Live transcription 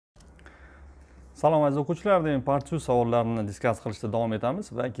Salom aziz o'quvchilar, demak part 2 savollarni discuss qilishda davom etamiz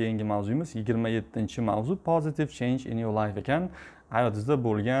va keyingi mavzuyimiz 27-mavzu positive change in your life ekan. Hayotingizda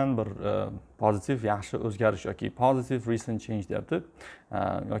bo'lgan bir pozitiv yaxshi o'zgarish yoki positive recent change deyapti.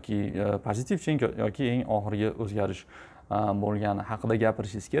 Yoki positive change yoki eng oxirgi o'zgarish bo'lgani haqida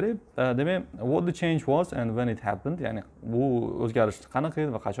gapirishingiz kerak. Demak, what the change was and when it happened, ya'ni bu o'zgarish qanaqa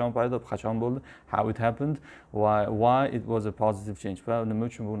edi va qachon bo'ldi, how it happened, why it was a positive change va nima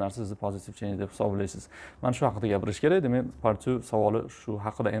uchun bu narsa sizni positive change deb hisoblaysiz. Mana shu haqida gapirish kerak. Demak, part 2 savoli shu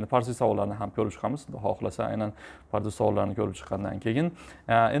haqida. Endi part 2 savollarni ham ko'rib chiqamiz. Xudo xohlasa, aynan part 2 savollarni ko'rib chiqqandan keyin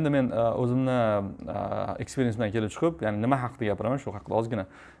endi men o'zimni experience-dan kelib chiqib, ya'ni nima haqida gapiraman, shu haqida ozgina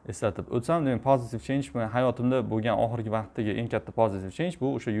eslatib o'tsam. Demak, positive change men hayotimda bo'lgan oxirgi vaqtdagi eng katta positive change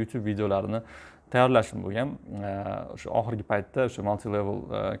bu o'sha YouTube videolarini tayyorlashim bo'lgan. O'sha oxirgi paytda o'sha multi level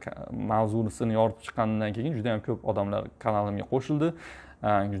mavzusini yoritib chiqqandan keyin juda ham ko'p odamlar kanalimga qo'shildi.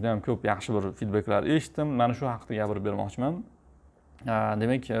 Juda ham ko'p yaxshi bir feedbacklar eshitdim. Mana shu haqida gapirib bermoqchiman.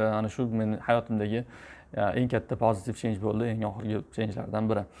 Demak, ana shu men hayotimdagi eng katta positive change bo'ldi, eng oxirgi changelardan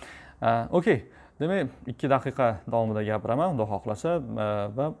biri. Okay. Demak, 2 daqiqa davomida gapiraman, Xudo xohlasa,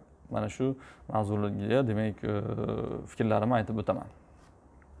 va mana shu mavzularga demak fikrlarimni aytib o'taman.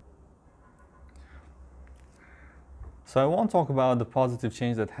 So I want to talk about the positive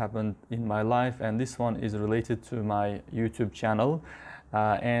change that happened in my life, and this one is related to my YouTube channel.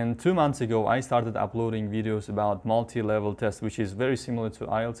 And 2 months ago, I started uploading videos about multi-level test, which is very similar to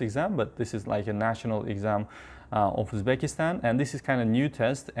Ielts exam, but this is like a national exam of Uzbekistan. And this is kind of new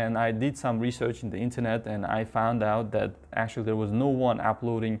test. And I did some research in the internet, and I found out that actually there was no one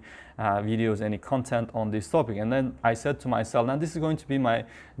uploading videos, any content on this topic. And then I said to myself, now this is going to be my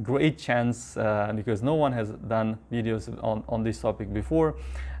great chance because no one has done videos on this topic before.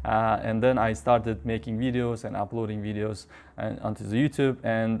 And then I started making videos and uploading videos onto the YouTube,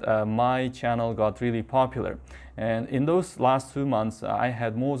 and my channel got really popular. And in those last 2 months, I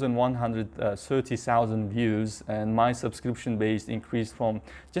had more than 130,000 views, and my subscription base increased from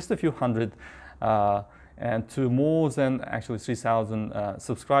just a few hundred and to more than actually 3,000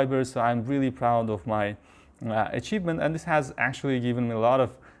 subscribers. So I'm really proud of my achievement, and this has actually given me a lot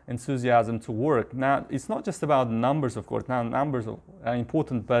of enthusiasm to work. Now, it's not just about numbers, of course. Now, numbers are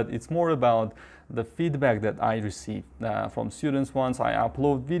important, but it's more about the feedback that I receive from students. Once I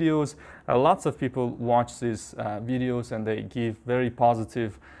upload videos, lots of people watch these videos, and they give very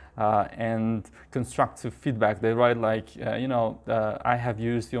positive and constructive feedback. They write like, I have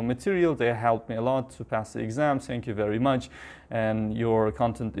used your material, they helped me a lot to pass the exam, thank you very much, and your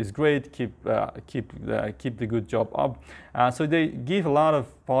content is great, keep the good job up. So they give a lot of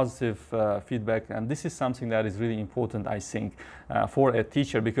positive feedback, and this is something that is really important, I think, for a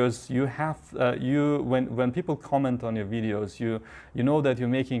teacher, because you have when people comment on your videos, you know that you're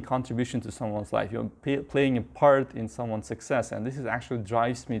making a contribution to someone's life, you're playing a part in someone's success, and this is actually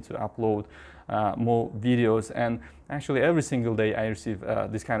drives me to upload more videos. And actually every single day I receive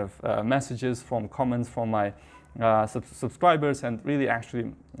this kind of messages from comments from my subscribers, and really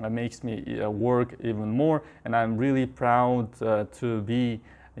actually makes me work even more. And I'm really proud to be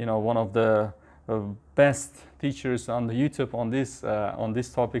one of the best teachers on the YouTube on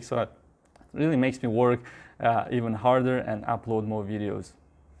this topic. So it really makes me work even harder and upload more videos.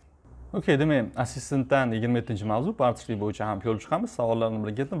 Okay, demak, assistentdan 27-mavzu part 3 bo'yicha ham ko'rib chiqamiz. Savollarni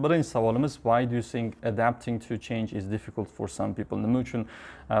bilan ketdim. Birinchi savolimiz, why do you think adapting to change is difficult for some people? Nima uchun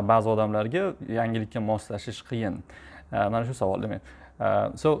ba'zi odamlarga yangilikka moslashish qiyin? Mana shu savol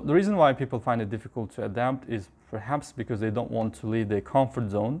demak. So the reason why people find it difficult to adapt is perhaps because they don't want to leave their comfort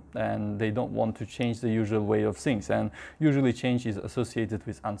zone, and they don't want to change the usual way of things. And usually change is associated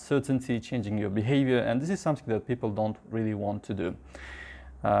with uncertainty, changing your behavior, and this is something that people don't really want to do.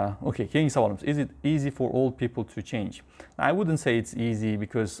 Okay, keyingi savolimiz, is it easy for old people to change? I wouldn't say it's easy,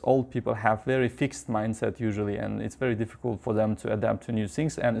 because old people have very fixed mindset usually, and it's very difficult for them to adapt to new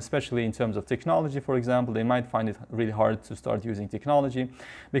things. And especially in terms of technology, for example, they might find it really hard to start using technology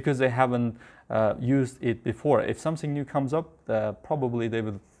because they haven't used it before. If something new comes up, they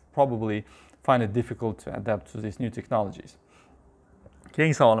will probably find it difficult to adapt to these new technologies.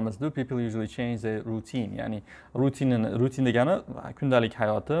 Keyingi savolimiz, do people usually change their routine? Ya'ni rutin degani kundalik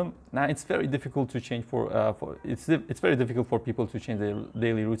hayoti. Now it's very difficult to change it's very difficult for people to change their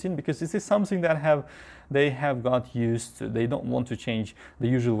daily routine, because this is something that they have got used to. They don't want to change the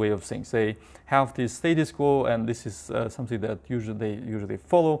usual way of things. They have this status quo, and this is something that they usually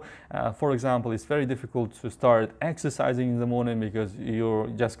follow. For example, it's very difficult to start exercising in the morning because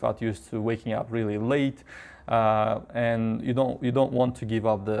you just got used to waking up really late. And you don't want to give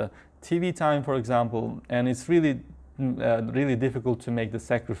up the TV time, for example, and it's really difficult to make the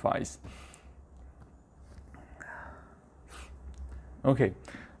sacrifice. Okay.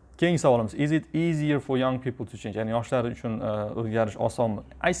 Keyingi savolimiz, is it easier for young people to change? Yani yoshlar uchun o'zgarish osonmi?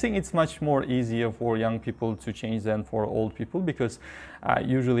 I think it's much more easier for young people to change than for old people, because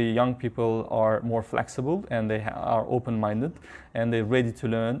usually young people are more flexible and they are open-minded and they're ready to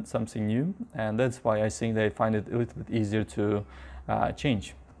learn something new, and that's why I think they find it a little bit easier to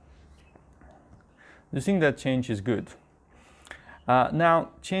change. Do you think that change is good? Now,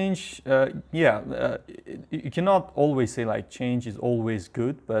 change, you cannot always say like change is always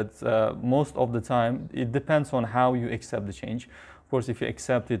good, but most of the time it depends on how you accept the change. Of course, if you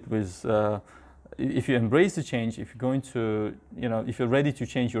accept it with, if you embrace the change, if you're going to, if you're ready to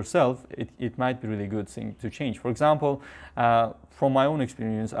change yourself, it might be really good thing to change. For example, from my own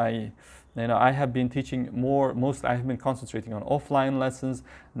experience, I have been teaching I have been concentrating on offline lessons.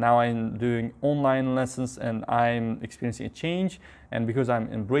 Now I'm doing online lessons and I'm experiencing a change. And because I'm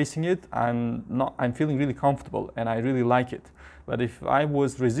embracing it, I'm feeling really comfortable and I really like it. But if I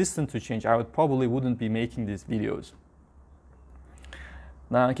was resistant to change, I probably wouldn't be making these videos.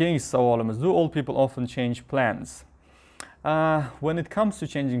 Now, do old people often change plans? When it comes to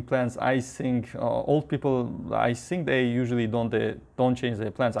changing plans, I think old people, they usually don't change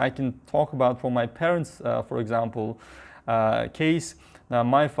their plans. I can talk about from my parents, for example, case. Now,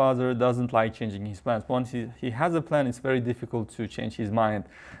 my father doesn't like changing his plans. Once he has a plan, it's very difficult to change his mind.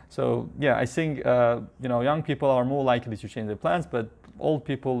 So yeah, I think young people are more likely to change their plans, but old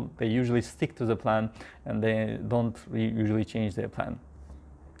people, they usually stick to the plan and they don't usually change their plan.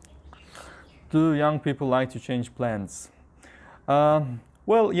 Do young people like to change plans?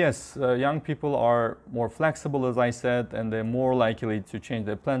 Well, yes, young people are more flexible, as I said, and they're more likely to change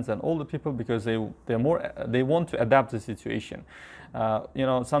their plans than older people because they want to adapt to the situation.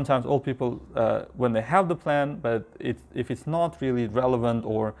 Sometimes old people, when they have the plan, but if it's not really relevant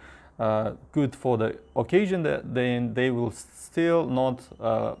or good for the occasion, then they will still not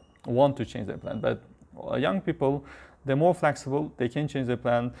want to change their plan. But young people, they're more flexible. They can change their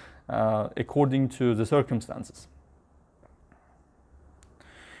plan according to the circumstances.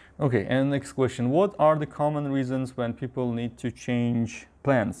 Okay, and next question. What are the common reasons when people need to change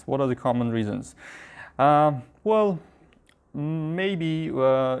plans? What are the common reasons? Well, maybe,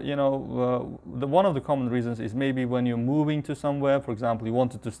 one of the common reasons is maybe when you're moving to somewhere. For example, you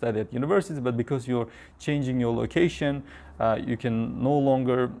wanted to study at university, but because you're changing your location, you can no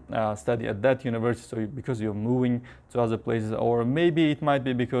longer study at that university, so because you're moving to other places. Or maybe it might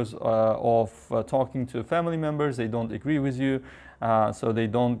be because of talking to family members, they don't agree with you, so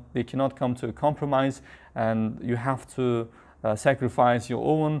they cannot come to a compromise, and you have to sacrifice your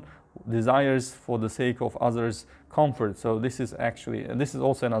own desires for the sake of others' comfort. So this is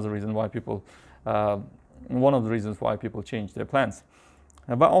also another reason why people, one of the reasons why people change their plans.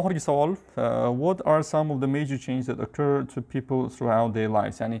 What are some of the major changes that occur to people throughout their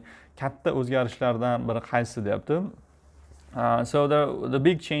lives? Yani katta o'zgarishlardan biri qaysi deyapti? So the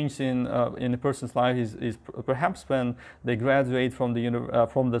big change in a person's life is perhaps when they graduate from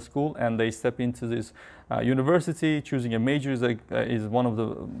the school and they step into this university. Choosing a major is one of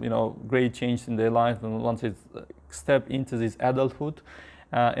the great changes in their life, and once they step into this adulthood.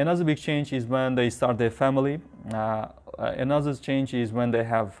 Another big change is when they start their family. Another change is when they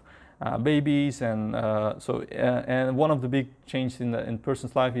have babies, and and one of the big changes in a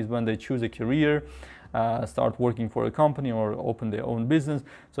person's life is when they choose a career. Start working for a company or open their own business.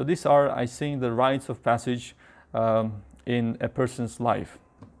 So these are, I think, the rites of passage in a person's life.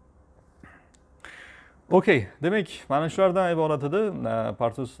 Okay, demak, mana shulardan iborat edi.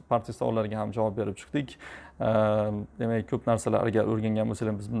 Partiya savollariga ham javob berib chiqdik. Demak, ko'p narsalarga o'rgangan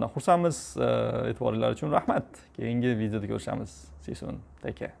bo'lsangiz biz bundan xursandmiz. E'tiboringlar uchun rahmat. Keyingi videoda ko'rishamiz. See you soon.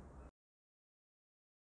 Take care.